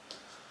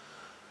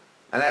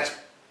 And that's,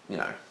 you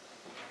know,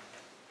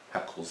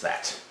 how cool is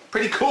that?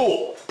 Pretty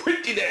cool!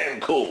 Pretty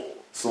damn cool!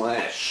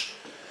 Slaanesh.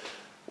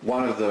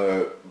 One of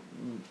the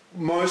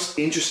most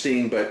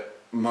interesting but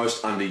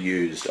most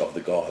underused of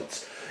the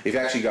gods. If you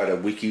actually go to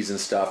wikis and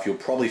stuff, you'll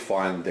probably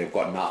find they've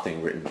got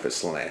nothing written for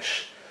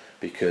Slaanesh.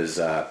 Because,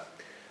 like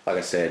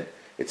I said,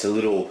 it's a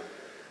little,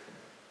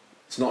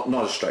 it's not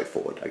as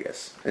straightforward, I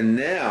guess. And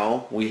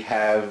now we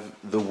have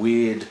the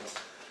weird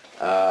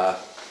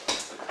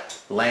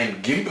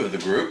land gimp of the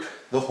group,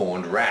 the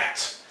Horned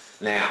Rat.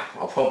 Now,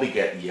 I'll probably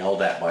get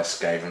yelled at by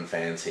Skaven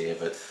fans here,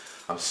 but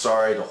I'm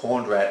sorry, the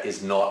Horned Rat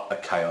is not a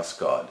Chaos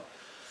God.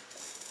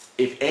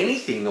 If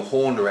anything, the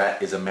Horned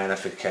Rat is a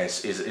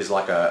manifestation, is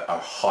like a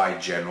High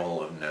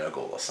General of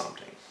Nurgle or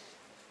something.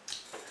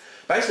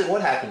 Basically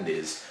what happened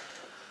is,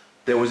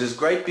 there was this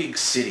great big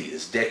city,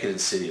 this decadent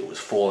city that was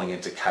falling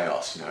into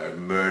chaos, you know,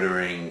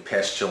 murdering,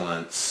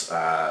 pestilence,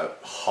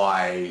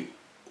 high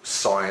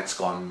science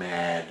gone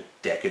mad,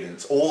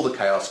 decadence. All the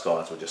chaos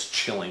gods were just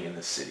chilling in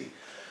the city,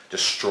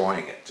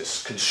 destroying it,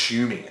 just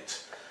consuming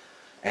it.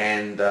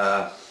 And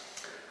I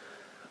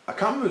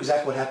can't remember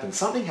exactly what happened.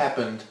 Something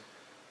happened,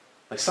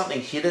 like something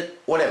hit it,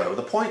 whatever.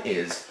 The point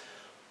is,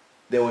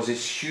 there was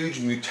this huge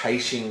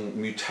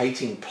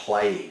mutating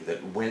plague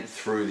that went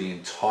through the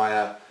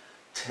entire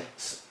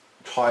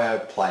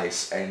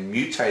place and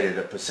mutated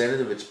a percentage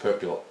of its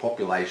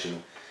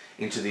population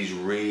into these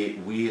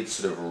weird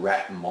sort of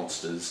rat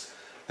monsters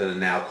that are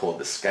now called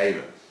the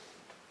Skaven.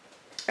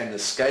 And the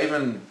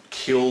Skaven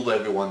killed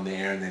everyone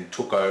there and then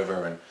took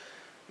over and,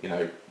 you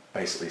know,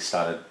 basically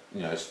started,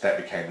 you know, that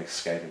became the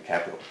Skaven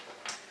capital.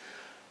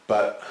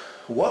 But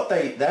what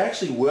they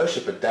actually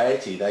worship a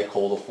deity they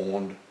call the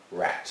Horned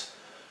Rat,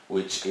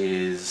 which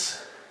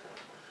is,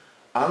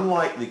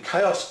 unlike the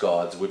Chaos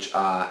Gods, which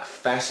are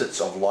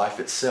facets of life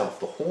itself,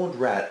 the Horned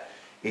Rat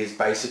is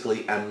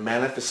basically a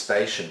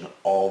manifestation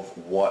of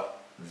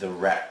what the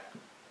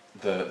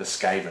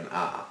Skaven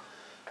are.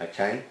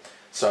 Okay?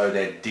 So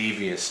their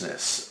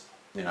deviousness,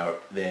 you know,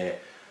 their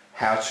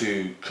how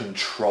to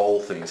control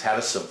things, how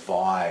to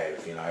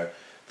survive, you know.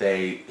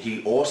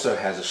 He also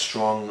has a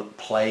strong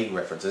plague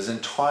reference. There's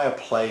entire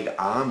plague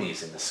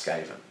armies in the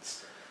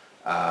Skavens.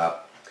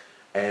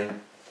 And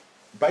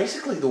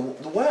basically the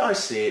way I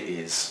see it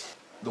is,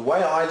 the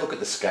way I look at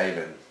the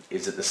Skaven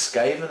is that the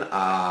Skaven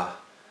are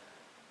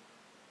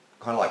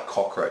kind of like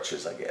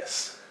cockroaches, I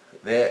guess.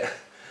 They're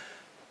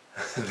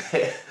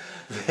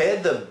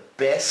the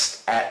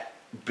best at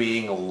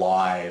being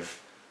alive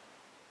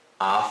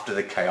after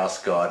the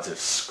Chaos Gods have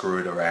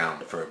screwed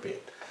around for a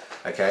bit.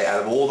 Okay,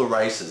 out of all the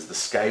races, the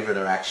Skaven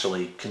are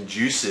actually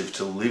conducive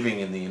to living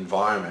in the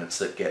environments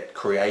that get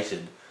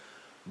created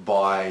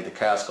by the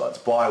Chaos Gods,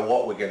 by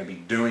what we're going to be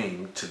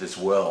doing to this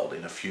world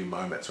in a few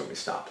moments when we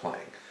start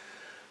playing.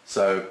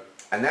 So,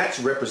 and that's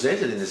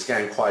represented in this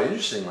game quite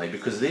interestingly,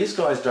 because these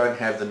guys don't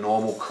have the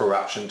normal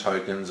corruption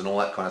tokens and all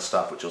that kind of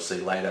stuff, which you'll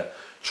see later,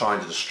 trying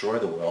to destroy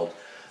the world.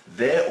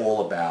 They're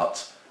all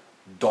about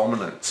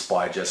dominance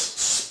by just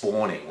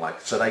spawning.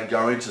 Like, so they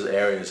go into the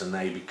areas and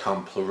they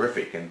become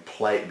prolific and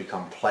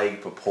become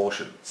plague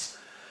proportions.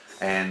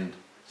 And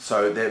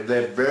so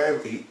they're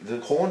very, the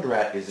Horned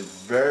Rat is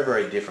very,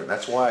 very different.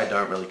 That's why I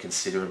don't really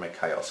consider him a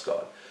Chaos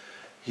God.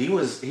 He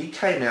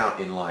came out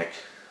in, like,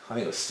 I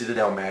think it was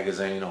Citadel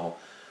magazine or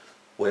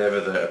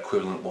whatever the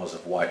equivalent was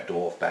of White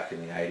Dwarf back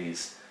in the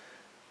 80s.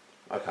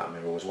 I can't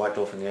remember, was White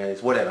Dwarf in the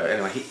 80s? Whatever.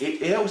 Anyway,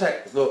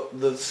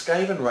 the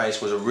Skaven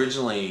race was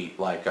originally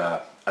like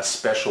a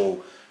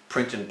special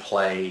print and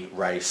play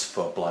race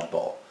for Blood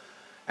Bowl.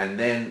 And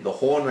then the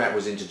Horned Rat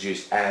was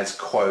introduced as,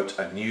 quote,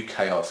 a new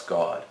Chaos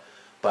God.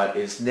 But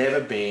it's never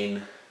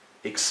been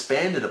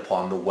expanded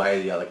upon the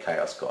way the other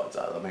Chaos Gods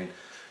are. I mean,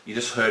 you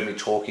just heard me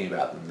talking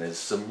about them. There's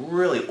some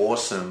really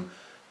awesome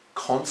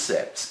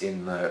concepts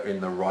in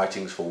the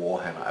writings for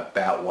Warhammer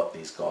about what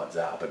these gods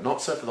are, but not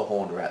so for the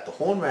Horned Rat. The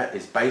Horned Rat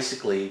is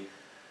basically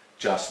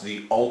just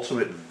the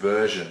ultimate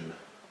version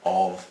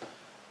of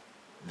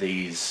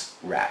these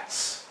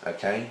rats,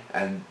 okay?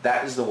 And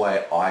that is the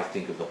way I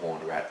think of the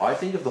Horned Rat. I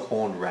think of the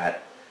Horned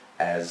Rat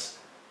as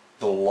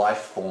the life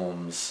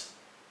forms,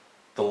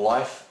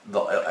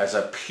 as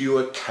a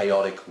pure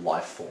chaotic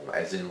life form,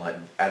 as in like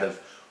out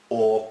of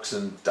orcs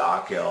and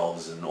dark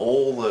elves and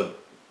all the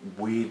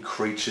weird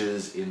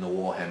creatures in the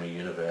Warhammer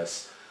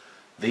universe.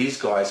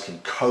 These guys can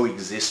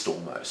coexist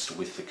almost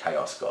with the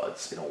Chaos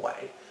Gods in a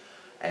way.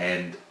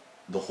 And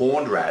the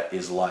Horned Rat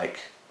is like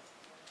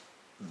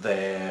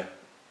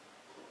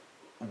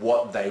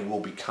what they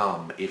will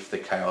become if the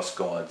Chaos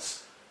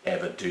Gods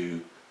ever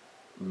do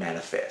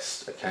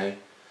manifest, okay?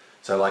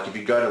 So like if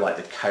you go to like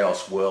the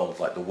Chaos world,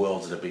 like the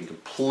worlds that have been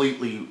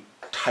completely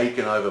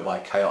taken over by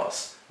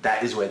Chaos,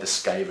 that is where the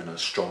Skaven are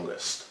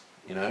strongest,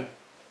 you know?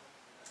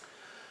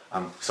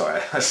 Sorry,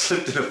 I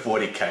slipped into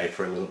 40k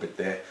for a little bit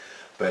there,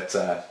 but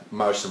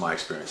most of my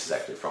experience is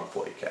actually from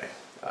 40k,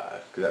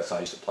 because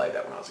I used to play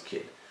that when I was a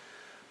kid.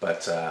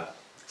 But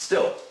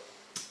still,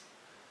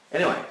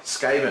 anyway,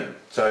 Skaven.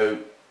 So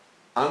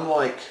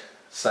unlike,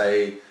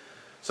 say,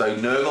 so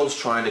Nurgle's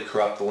trying to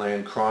corrupt the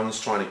land, Khorne's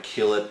trying to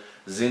kill it,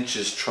 Tzeentch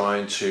is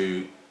trying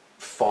to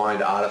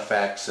find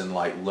artifacts and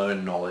like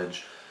learn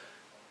knowledge,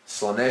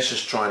 Slaanesh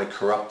is trying to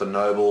corrupt the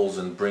nobles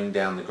and bring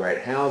down the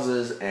great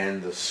houses,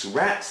 and the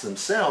rats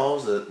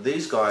themselves,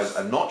 these guys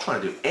are not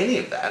trying to do any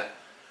of that.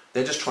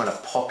 They're just trying to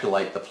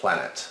populate the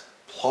planet,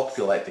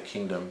 populate the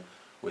kingdom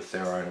with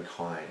their own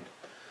kind.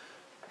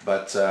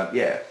 But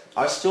yeah,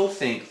 I still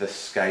think the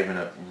Skaven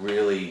are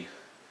really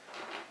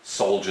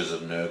soldiers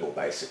of Nurgle,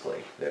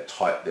 basically. They're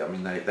tight. I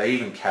mean, they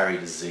even carry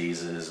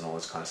diseases and all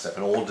this kind of stuff,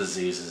 and all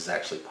diseases is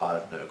actually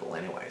part of Nurgle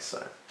anyway,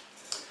 so.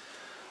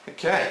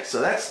 Okay,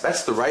 so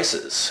that's the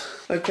races.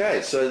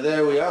 Okay, so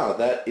there we are.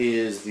 That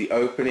is the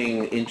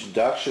opening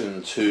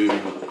introduction to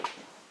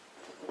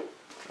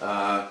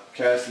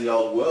Chaos of the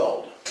Old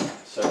World,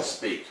 so to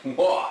speak.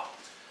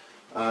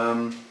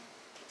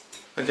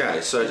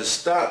 Okay, so to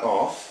start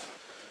off,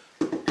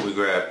 we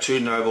grab 2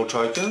 noble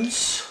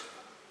tokens,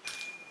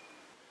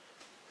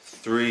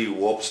 3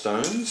 warp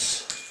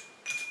stones,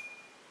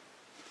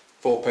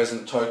 4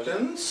 peasant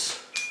tokens,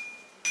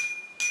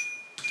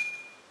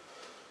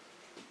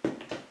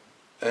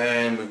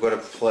 and we've got to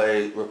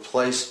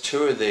replace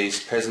 2 of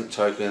these peasant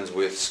tokens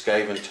with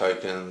Skaven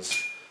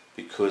tokens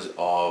because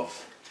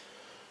of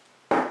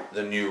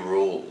the new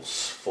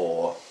rules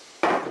for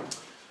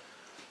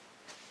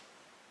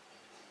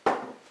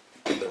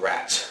the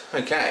rat.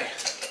 Okay.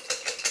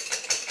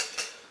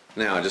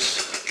 Now just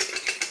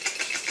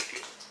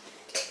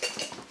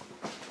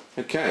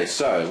Okay,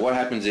 so what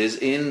happens is,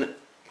 in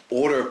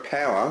order of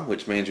power,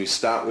 which means we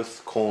start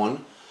with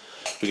Khorne,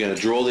 we're going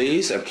to draw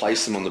these and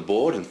place them on the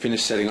board and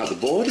finish setting up the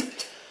board,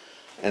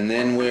 and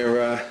then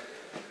we're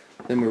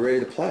ready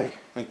to play.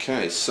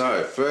 Okay,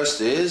 so first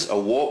is a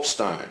warp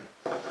stone.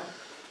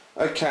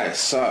 Okay,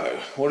 so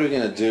what are we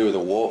going to do with a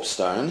warp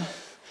stone?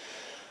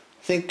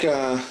 I think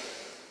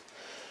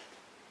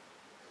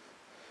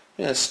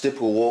stick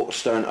a warp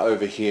stone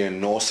over here in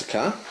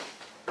Nausicaa,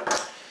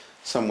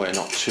 somewhere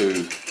not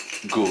too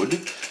good,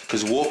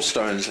 because warp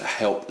stones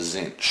help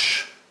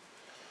Tzeentch.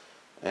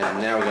 And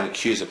now we're going to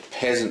choose a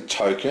peasant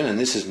token, and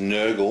this is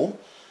Nurgle.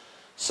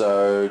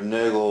 So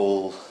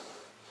Nurgle,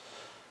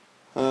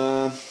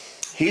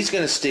 he's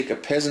going to stick a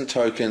peasant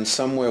token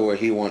somewhere where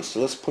he wants to.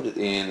 Let's put it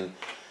in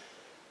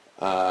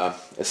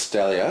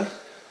Estelia.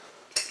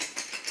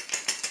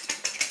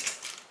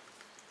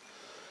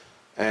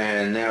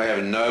 And now we have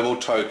a noble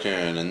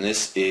token, and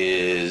this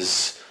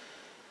is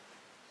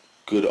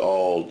good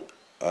old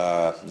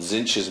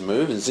Tzeentch's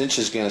move, and Tzeentch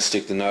is going to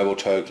stick the noble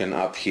token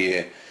up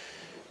here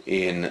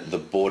in the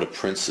border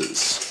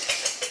princes.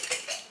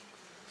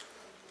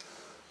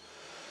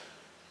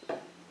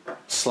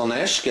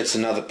 Slaanesh gets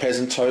another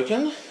peasant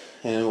token,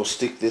 and we'll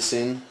stick this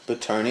in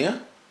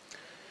Betonia.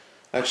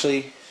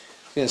 Actually,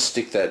 I'm going to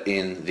stick that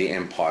in the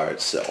Empire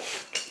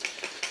itself,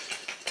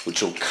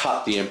 which will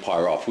cut the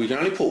Empire off. We can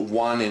only put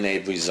one in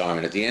every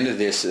zone. At the end of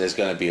this, there's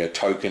going to be a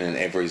token in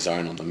every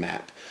zone on the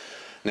map.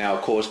 Now,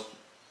 of course,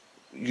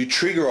 you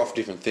trigger off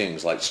different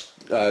things. Like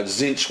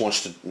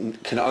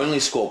Tzeentch can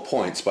only score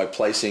points by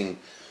placing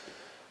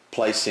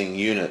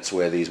units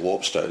where these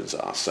warp stones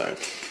are. So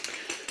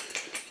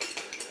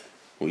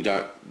we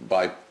don't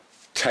by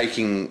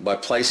placing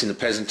the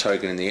peasant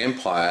token in the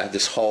Empire.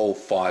 This whole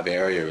 5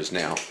 area is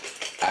now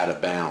out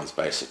of bounds,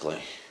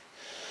 basically.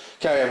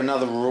 Okay, we have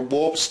another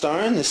warp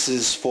stone. This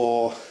is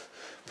for,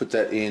 put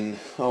that in,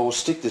 we'll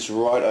stick this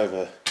right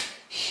over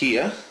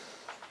here.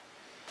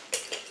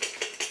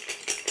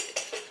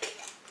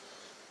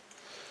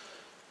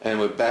 And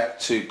we're back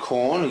to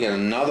Khorne. We get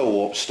another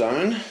warp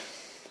stone.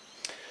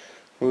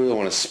 We really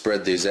want to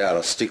spread these out.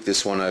 I'll stick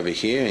this one over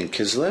here in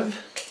Kislev.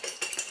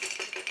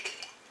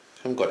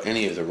 Haven't got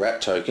any of the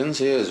rat tokens.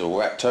 Here's a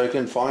rat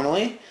token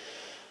finally.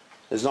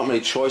 There's not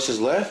many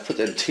choices left. Put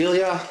that in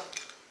Telia.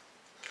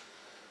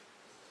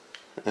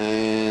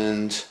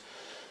 And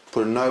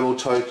put a noble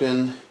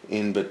token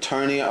in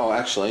Betonia. Oh,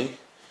 actually,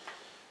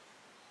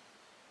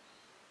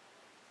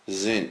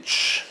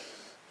 Tzeentch.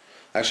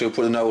 Actually, we'll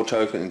put a noble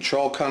token in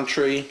Troll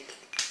Country,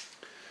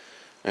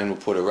 and we'll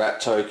put a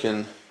rat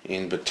token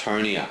in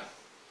Betonia.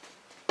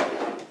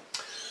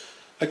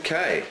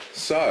 Okay,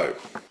 so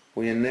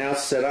we are now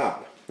set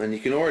up, and you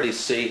can already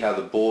see how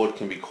the board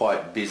can be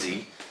quite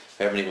busy.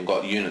 I haven't even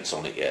got units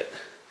on it yet.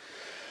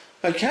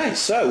 Okay,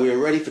 so we are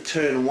ready for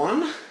turn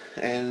 1,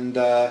 and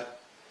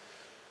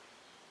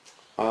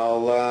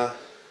I'll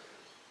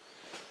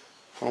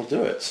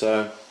do it.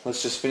 So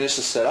let's just finish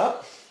the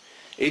setup.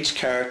 Each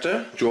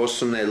character draws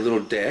from their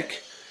little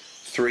deck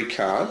 3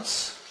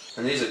 cards,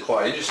 and these are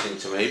quite interesting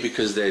to me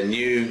because they're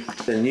new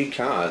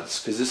cards,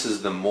 because this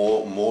is the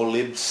more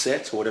lived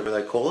set, or whatever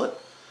they call it.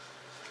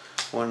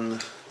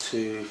 1,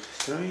 2,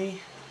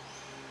 3.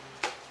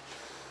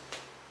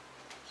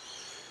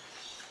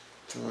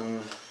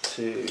 1,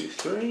 2,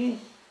 3.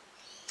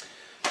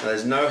 Now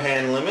there's no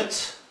hand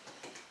limit.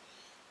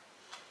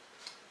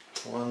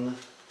 1,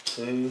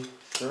 2,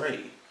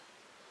 3.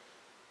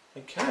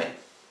 Okay.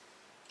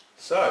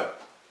 So,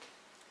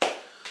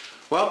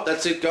 well,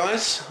 that's it,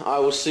 guys. I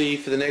will see you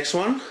for the next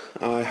one.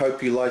 I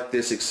hope you like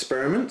this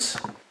experiment.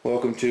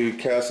 Welcome to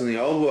Chaos in the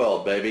Old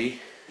World,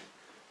 baby.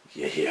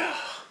 Yeah.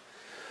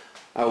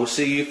 I will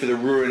see you for the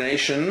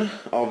ruination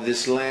of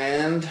this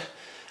land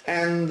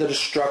and the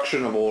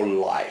destruction of all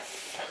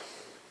life.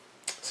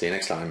 See you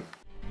next time.